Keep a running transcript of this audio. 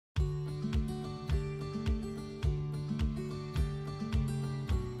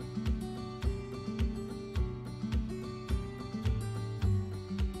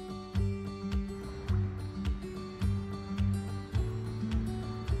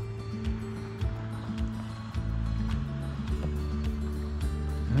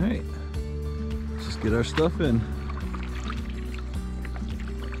get our stuff in.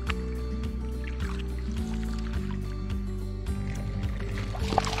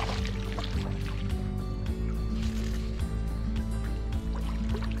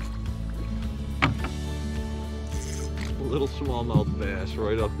 A little smallmouth bass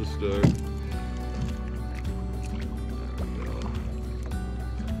right off the start. There we go.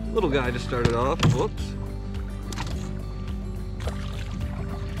 Little guy just started off. Whoops.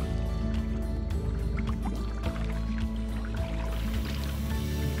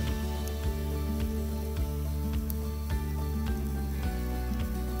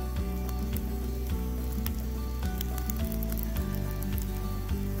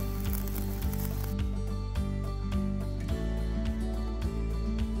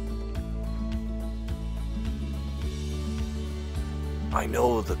 I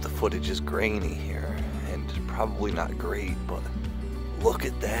know that the footage is grainy here and probably not great, but look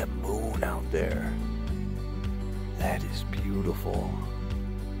at that moon out there. That is beautiful.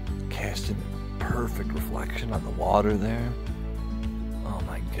 Casting perfect reflection on the water there. Oh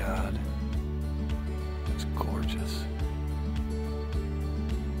my God. It's gorgeous.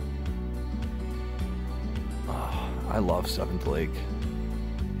 Oh, I love Seventh Lake.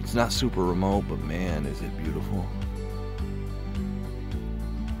 It's not super remote, but man, is it beautiful.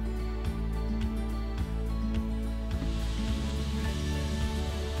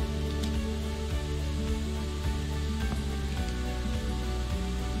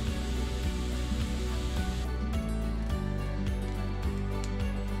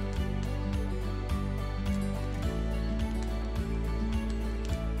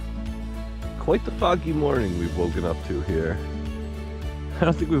 Quite the foggy morning we've woken up to here. I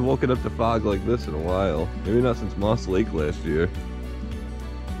don't think we've woken up to fog like this in a while. Maybe not since Moss Lake last year.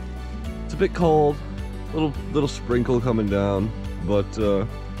 It's a bit cold, little sprinkle coming down, but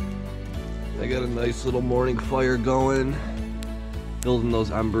I got a nice little morning fire going. Building those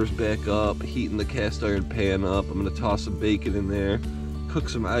embers back up, heating the cast iron pan up. I'm gonna toss some bacon in there, cook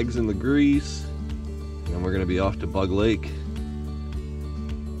some eggs in the grease, and we're gonna be off to Bug Lake.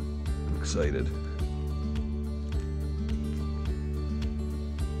 Excited.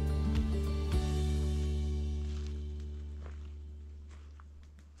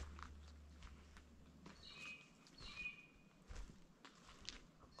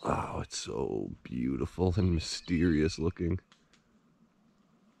 Oh, it's so beautiful and mysterious looking.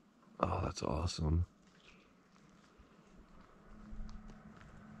 Oh, that's awesome.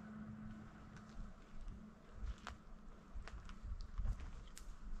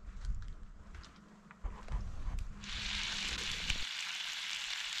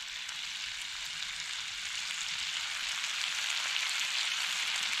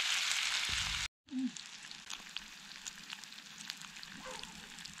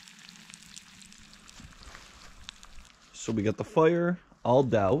 So we got the fire all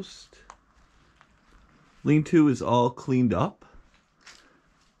doused. Lean-to is all cleaned up.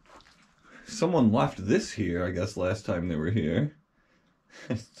 Someone left this here, I guess, last time they were here.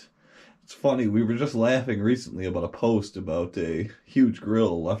 It's funny, we were just laughing recently about a post about a huge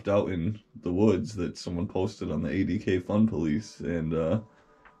grill left out in the woods that someone posted on the ADK Fun Police, and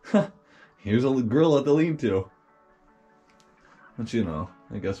here's a grill at the lean-to. But you know,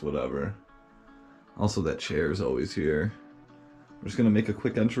 I guess whatever. Also, that chair is always here. We're just gonna make a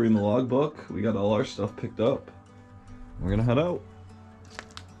quick entry in the logbook. We got all our stuff picked up. We're gonna head out.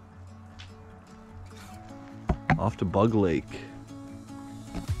 Off to Bug Lake.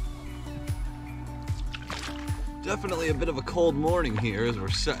 Definitely a bit of a cold morning here as we're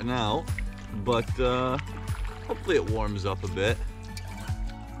setting out, but hopefully it warms up a bit.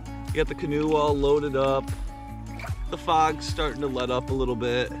 We got the canoe all loaded up. The fog's starting to let up a little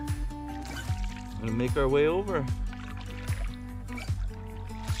bit. We're gonna make our way over.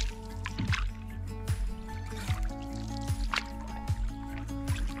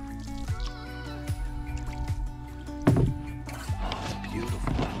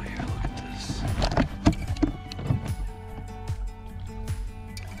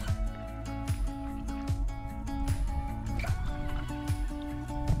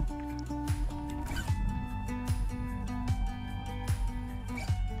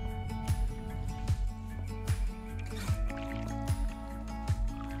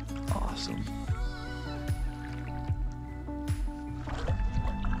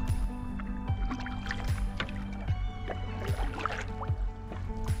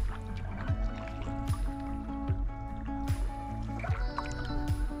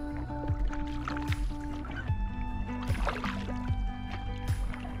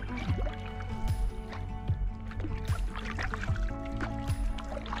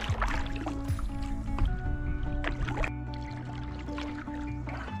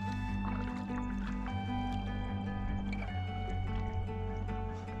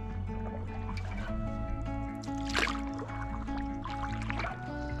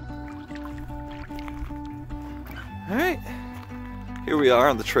 Alright, here we are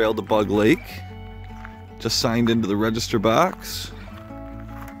on the trail to Bug Lake. Just signed into the register box.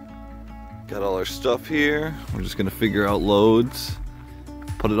 Got all our stuff here. We're just gonna figure out loads,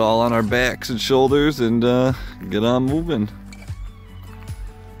 put it all on our backs and shoulders, and get on moving.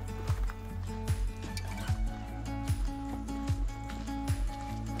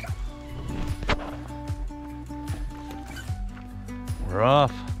 We're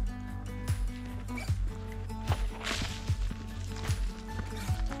off.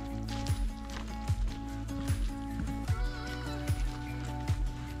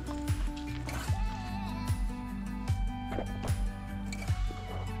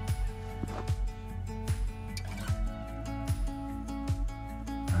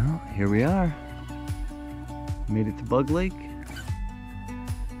 Well, here we are. Made it to Bug Lake.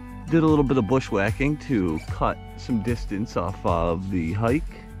 Did a little bit of bushwhacking to cut some distance off of the hike.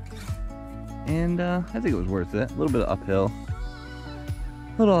 And I think it was worth it. A little bit of uphill.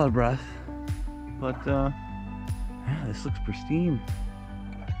 A little out of breath. But yeah, this looks pristine.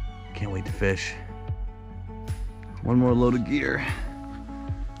 Can't wait to fish. One more load of gear.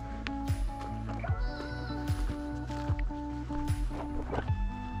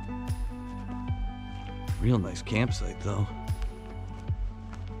 Real nice campsite though.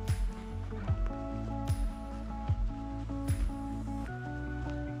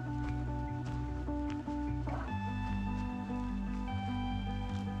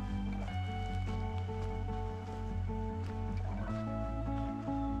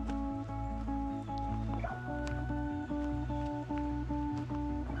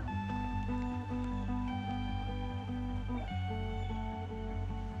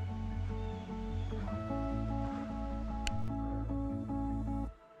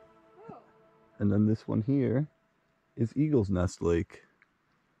 And then this one here is Eagle's Nest Lake.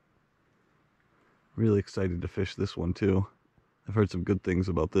 Really excited to fish this one too. I've heard some good things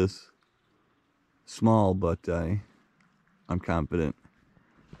about this. Small, but I'm confident.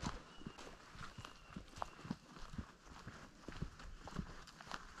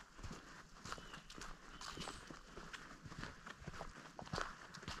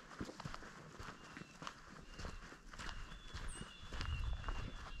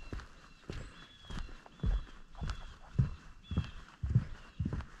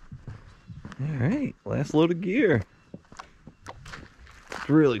 Alright, last load of gear. It's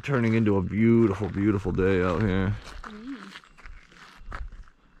really turning into a beautiful, beautiful day out here.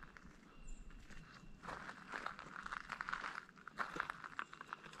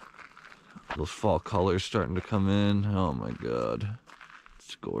 Those fall colors starting to come in. Oh my god.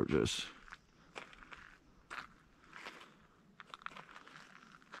 It's gorgeous.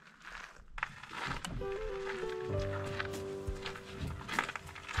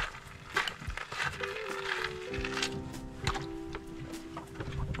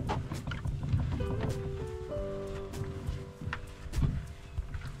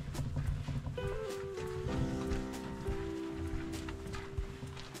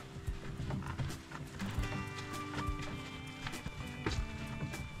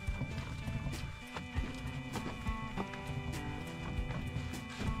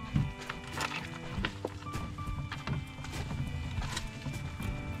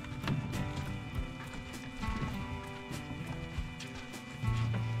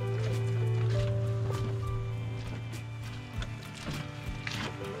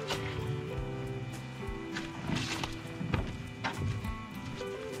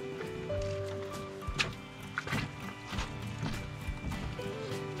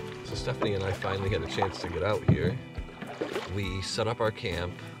 Stephanie and I finally had a chance to get out here. We set up our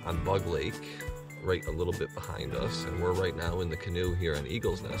camp on Bug Lake, right a little bit behind us, and we're right now in the canoe here on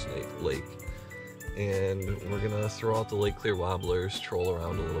Eagle's Nest Lake. And we're gonna throw out the Lake Clear wobblers, troll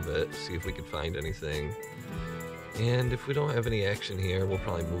around a little bit, see if we can find anything. And if we don't have any action here, we'll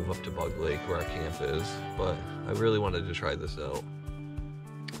probably move up to Bug Lake where our camp is. But I really wanted to try this out.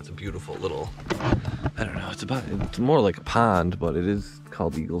 It's a beautiful little, I don't know, it's more like a pond, but it is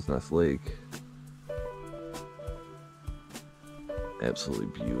called Eagle's Nest Lake.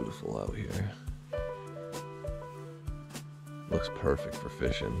 Absolutely beautiful out here. Looks perfect for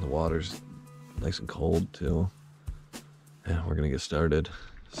fishing. The water's nice and cold too. Yeah, we're gonna get started.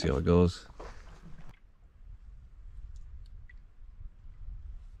 See how it goes.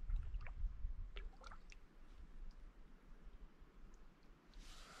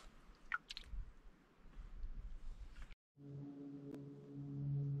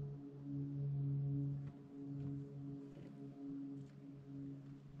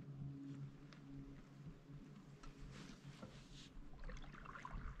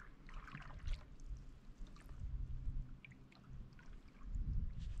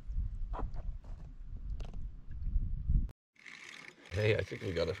 Hey, I think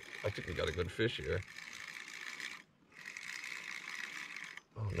we got a good fish here.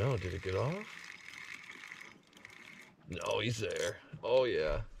 Oh no, did it get off? No, he's there. Oh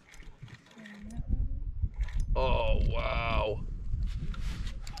yeah. Oh wow.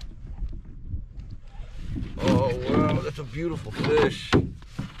 Oh wow, that's a beautiful fish.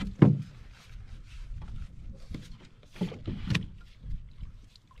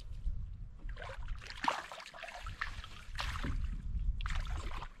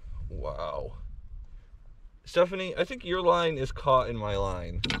 Wow. Stephanie, I think your line is caught in my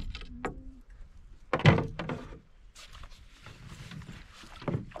line.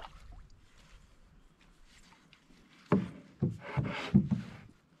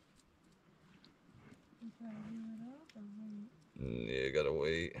 Yeah, gotta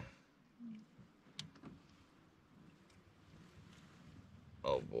wait.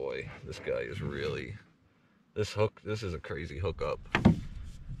 Oh boy, this guy is really... This is a crazy hookup.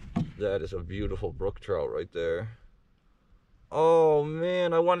 That is a beautiful brook trout right there. Oh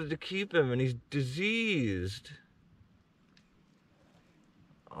man, I wanted to keep him and he's diseased.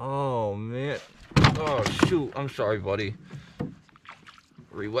 Oh man. Oh shoot, I'm sorry buddy.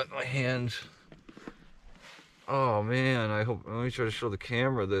 Re-wet my hands. Oh man, let me try to show the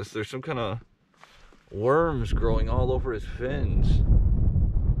camera this. There's some kind of worms growing all over his fins.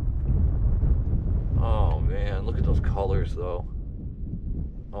 Oh man, look at those colors though.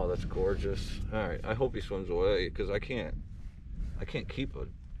 Oh, that's gorgeous. Alright, I hope he swims away because I can't keep a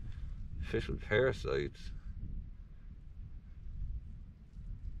fish with parasites.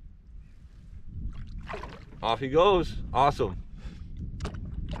 Off he goes. Awesome.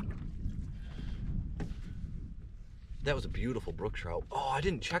 That was a beautiful brook trout. Oh, I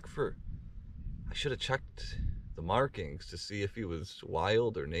didn't check I should have checked the markings to see if he was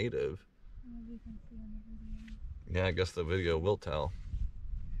wild or native. Yeah, I guess the video will tell.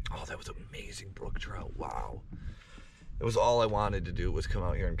 Oh, that was amazing brook trout. Wow. It was all I wanted to do was come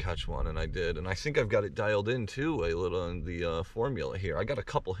out here and catch one, and I did. And I think I've got it dialed in too, a little in the formula here. I got a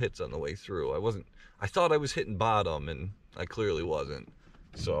couple hits on the way through. I thought I was hitting bottom, and I clearly wasn't.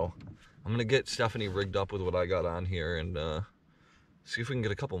 So I'm gonna get Stephanie rigged up with what I got on here and see if we can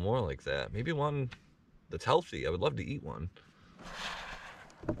get a couple more like that. Maybe one that's healthy. I would love to eat one.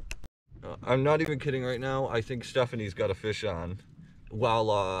 I'm not even kidding right now. I think Stephanie's got a fish on.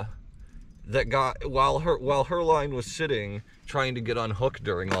 While her line was sitting trying to get unhooked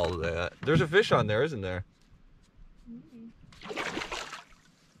during all of that. There's a fish on there, isn't there?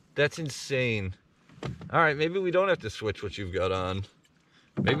 That's insane. All right, maybe we don't have to switch what you've got on.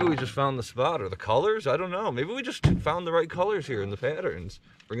 Maybe we just found the spot or the colors. I don't know. Maybe we just found the right colors here in the patterns.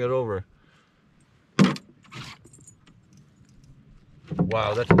 Bring it over.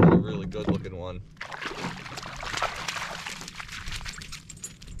 Wow, that's a really good looking one.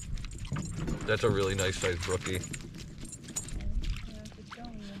 That's a really nice sized brookie.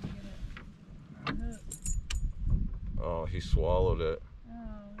 Oh, he swallowed it.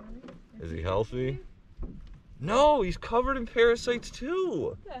 Is he healthy? No, he's covered in parasites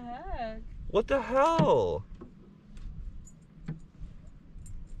too. What the heck? What the hell?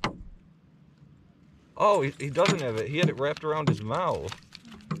 Oh, he doesn't have it. He had it wrapped around his mouth.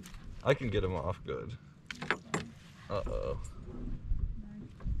 I can get him off good. Uh-oh.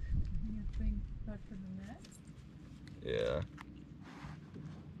 Yeah.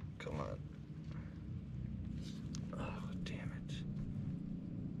 Come on. Oh, damn it.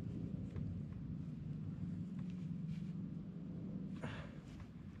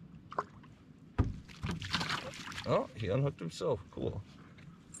 Oh, he unhooked himself. Cool.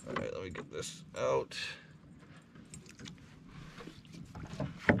 All right, let me get this out.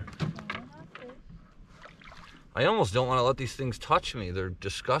 I almost don't want to let these things touch me. They're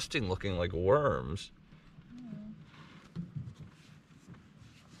disgusting looking like worms.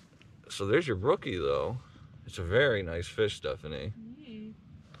 So there's your brookie though. It's a very nice fish, Stephanie.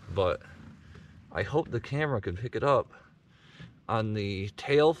 But I hope the camera could pick it up. On the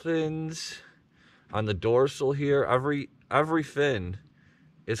tail fins, on the dorsal here, every fin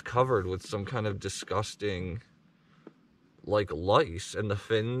is covered with some kind of disgusting like lice, and the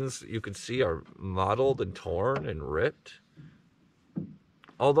fins you can see are mottled and torn and ripped.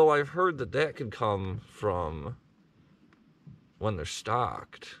 Although I've heard that can come from when they're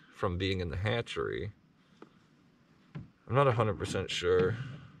stocked, from being in the hatchery. I'm not 100% sure.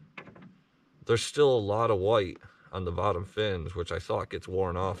 There's still a lot of white on the bottom fins, which I thought gets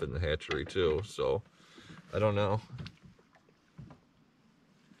worn off in the hatchery too, so I don't know.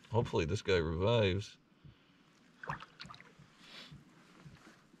 Hopefully this guy revives.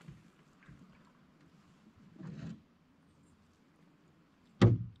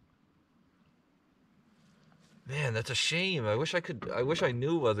 Man, that's a shame. I wish I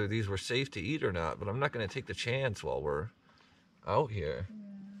knew whether these were safe to eat or not, but I'm not going to take the chance while we're out here. Yeah.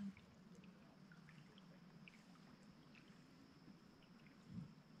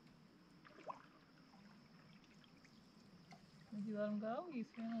 Did you let him go? He's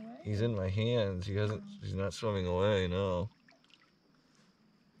swimming away? He's in my hands. He's not swimming away, no.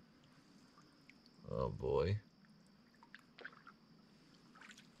 Oh boy.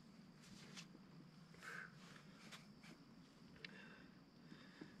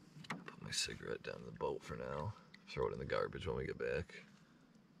 Put my cigarette down in the boat for now. Throw it in the garbage when we get back.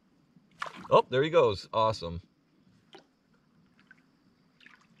 Oh, there he goes. Awesome.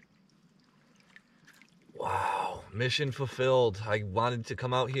 Wow, mission fulfilled. I wanted to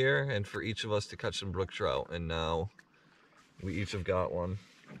come out here and for each of us to catch some brook trout, and now we each have got one.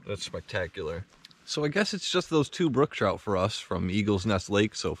 That's spectacular. So I guess it's just those 2 brook trout for us from Eagle's Nest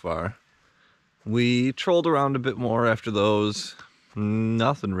Lake so far. We trolled around a bit more after those.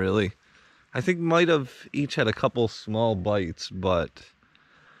 Nothing really. I think might have each had a couple small bites, but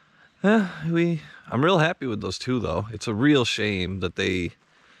I'm real happy with those 2 though. It's a real shame that they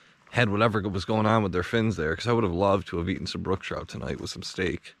had whatever was going on with their fins there, because I would have loved to have eaten some brook trout tonight with some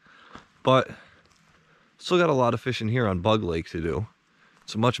steak. But still got a lot of fishing here on Bug Lake to do.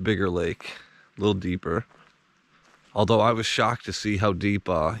 It's a much bigger lake, a little deeper. Although I was shocked to see how deep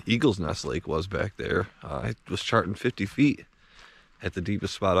Eagle's Nest Lake was back there. I was charting 50 feet at the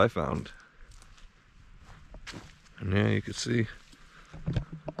deepest spot I found. And yeah, you can see.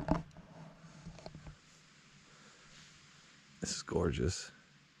 This is gorgeous.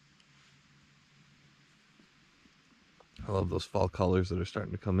 I love those fall colors that are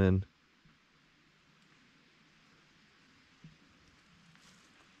starting to come in.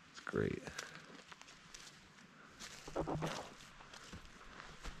 It's great.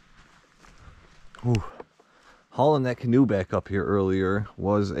 Ooh. Hauling that canoe back up here earlier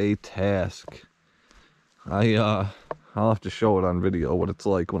was a task. I'll have to show it on video what it's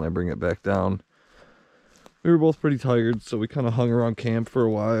like when I bring it back down. We were both pretty tired, so we kind of hung around camp for a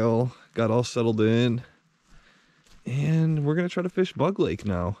while, got all settled in. And we're going to try to fish Bug Lake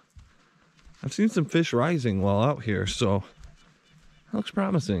now. I've seen some fish rising while out here, so that looks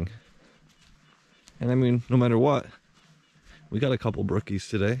promising. And I mean, no matter what, we got a couple brookies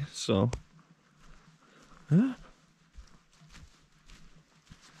today, so. Huh?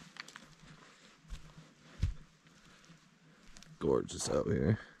 Gorgeous out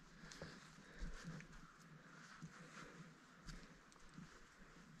here.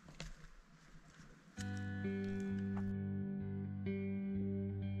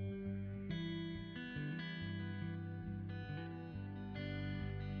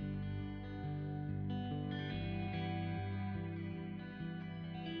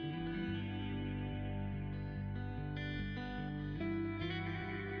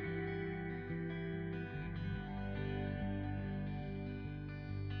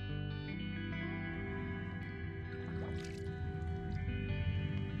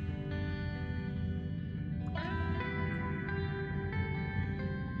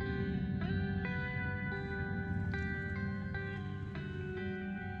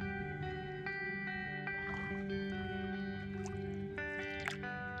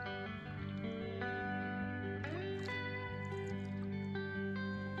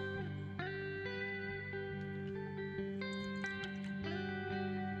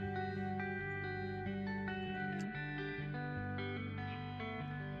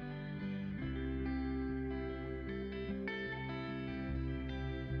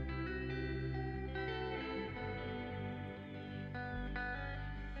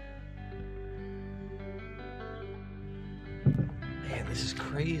 Man, this is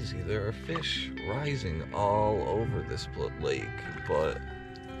crazy. There are fish rising all over this lake, but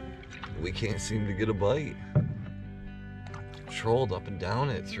we can't seem to get a bite. Trolled up and down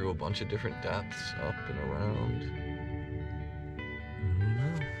it through a bunch of different depths, up and around.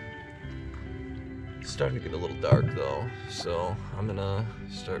 It's starting to get a little dark though, so I'm gonna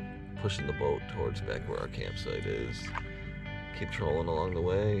start pushing the boat towards back where our campsite is. Keep trolling along the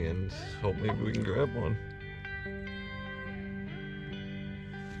way and hope maybe we can grab one.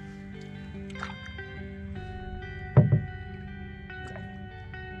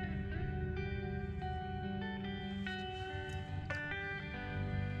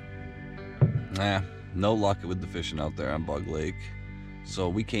 No luck with the fishing out there on Bug Lake. So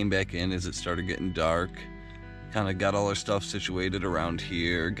we came back in as it started getting dark. Kind of got all our stuff situated around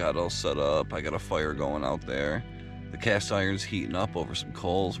here, got all set up. I got a fire going out there. The cast iron's heating up over some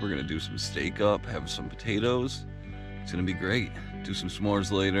coals. We're gonna do some steak up, have some potatoes. It's gonna be great. Do some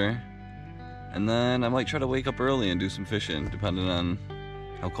s'mores later. And then I might try to wake up early and do some fishing, depending on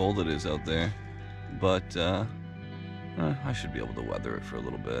how cold it is out there. But I should be able to weather it for a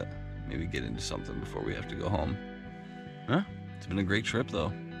little bit. Maybe get into something before we have to go home. Huh? It's been a great trip,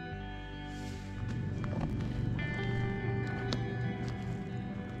 though.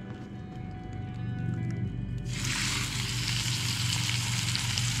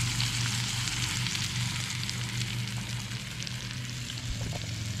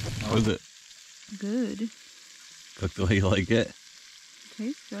 How is it? Good. Cooked the way you like it?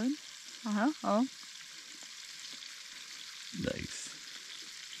 Tastes good. Oh. Nice.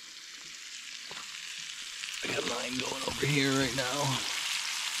 I got mine going over here right now.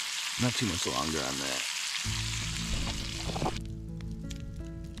 Not too much longer on that.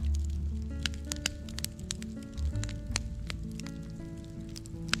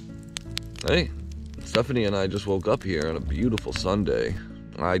 Hey, Stephanie and I just woke up here on a beautiful Sunday.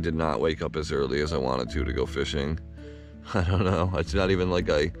 I did not wake up as early as I wanted to go fishing. I don't know. It's not even like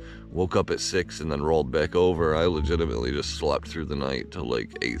I woke up at 6 and then rolled back over. I legitimately just slept through the night till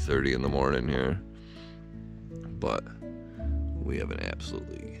like 8:30 in the morning here. But we have an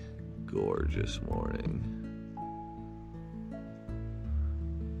absolutely gorgeous morning.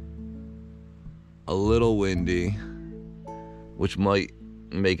 A little windy, which might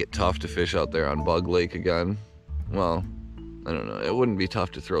make it tough to fish out there on Bug Lake again. Well, I don't know. It wouldn't be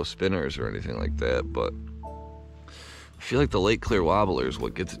tough to throw spinners or anything like that, but I feel like the Lake Clear Wobbler is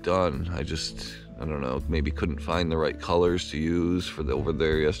what gets it done. I don't know, maybe couldn't find the right colors to use for the over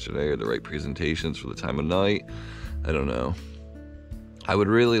there yesterday, or the right presentations for the time of night. I don't know. I would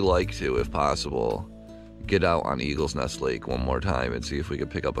really like to, if possible, get out on Eagle's Nest Lake one more time and see if we could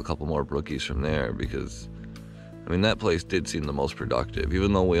pick up a couple more brookies from there, because I mean, that place did seem the most productive.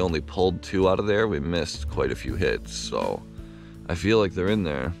 Even though we only pulled 2 out of there, we missed quite a few hits, so I feel like they're in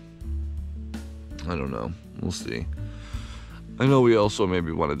there. I don't know. We'll see. I know we also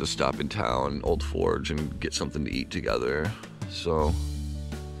maybe wanted to stop in town, Old Forge, and get something to eat together. So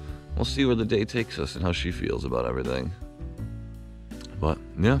we'll see where the day takes us and how she feels about everything. But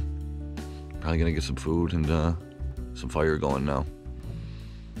yeah, probably gonna get some food and some fire going now.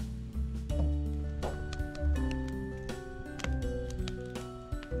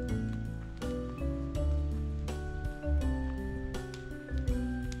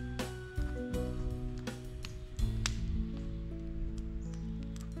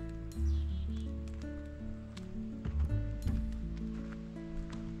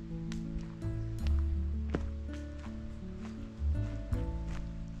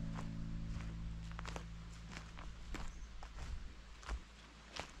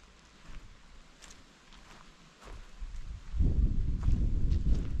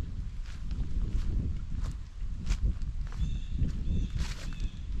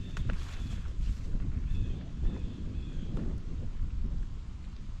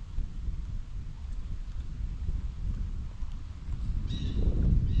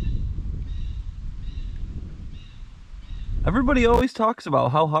 Everybody always talks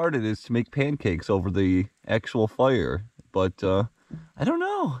about how hard it is to make pancakes over the actual fire, but I don't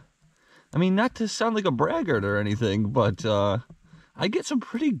know. I mean, not to sound like a braggart or anything, but I get some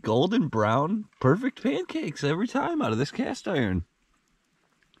pretty golden brown, perfect pancakes every time out of this cast iron.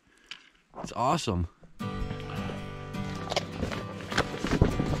 It's awesome.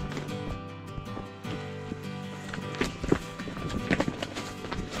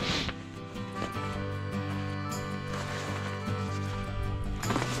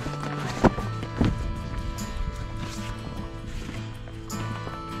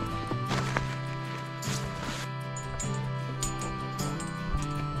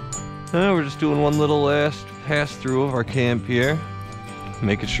 We're just doing one little last pass through of our camp here,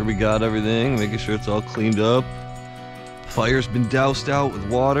 making sure we got everything, making sure it's all cleaned up. Fire's been doused out with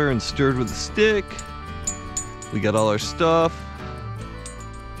water and stirred with a stick. We got all our stuff.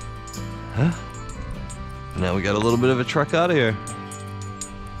 Now we got a little bit of a trek out of here.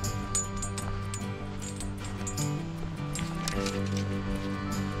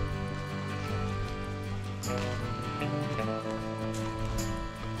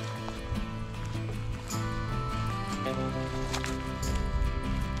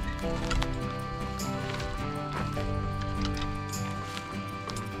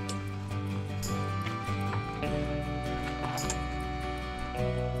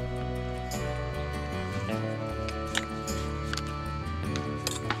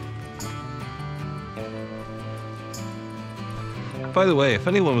 By the way, if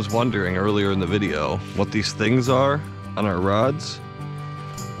anyone was wondering earlier in the video what these things are on our rods,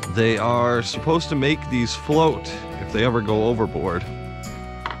 they are supposed to make these float if they ever go overboard.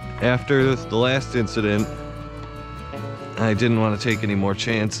 after the last incident, I didn't want to take any more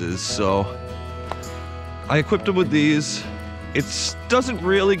chances, so I equipped him with these. It doesn't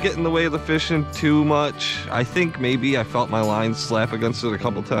really get in the way of the fishing too much. I think maybe I felt my line slap against it a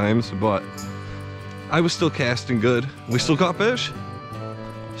couple times, but I was still casting good. We still caught fish,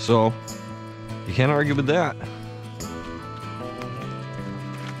 so you can't argue with that.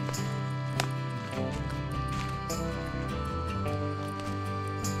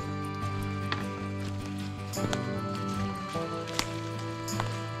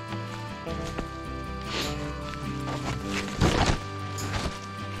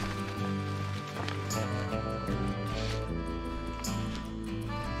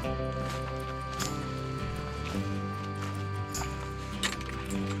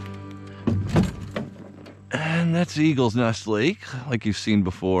 And that's Eagle's Nest Lake, like you've seen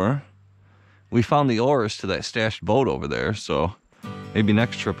before. We found the oars to that stashed boat over there, so maybe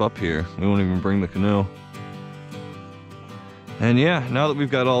next trip up here, we won't even bring the canoe. And yeah, now that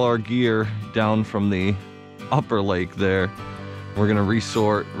we've got all our gear down from the upper lake there, we're gonna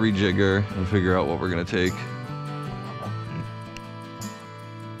resort, rejigger, and figure out what we're gonna take.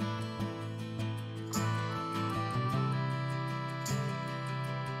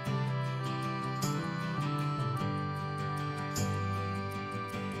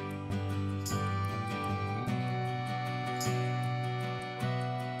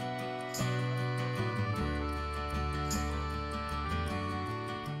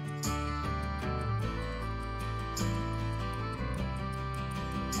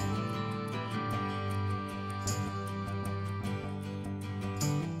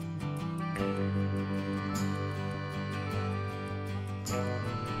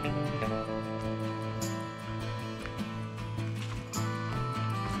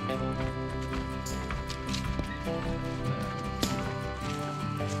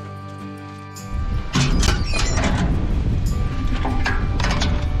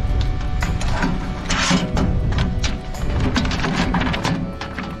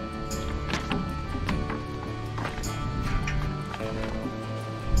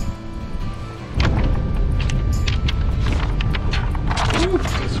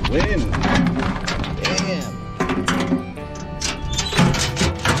 Wind. Damn.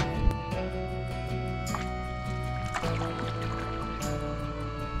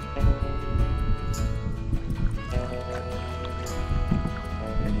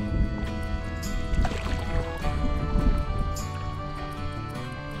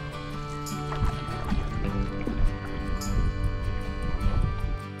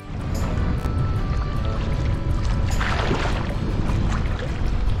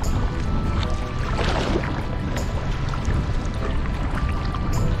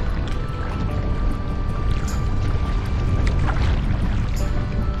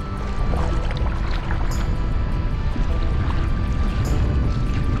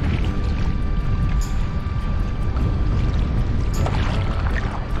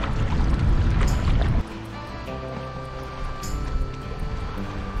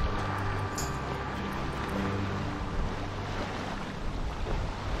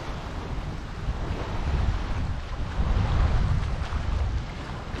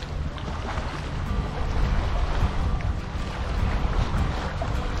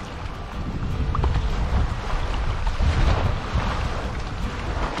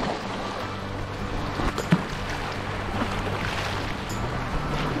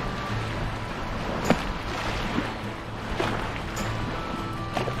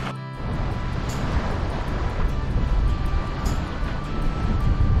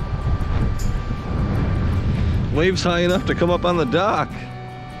 Waves high enough to come up on the dock.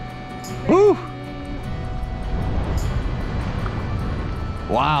 Woo!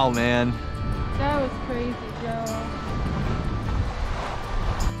 Wow, man. That was crazy, Joe.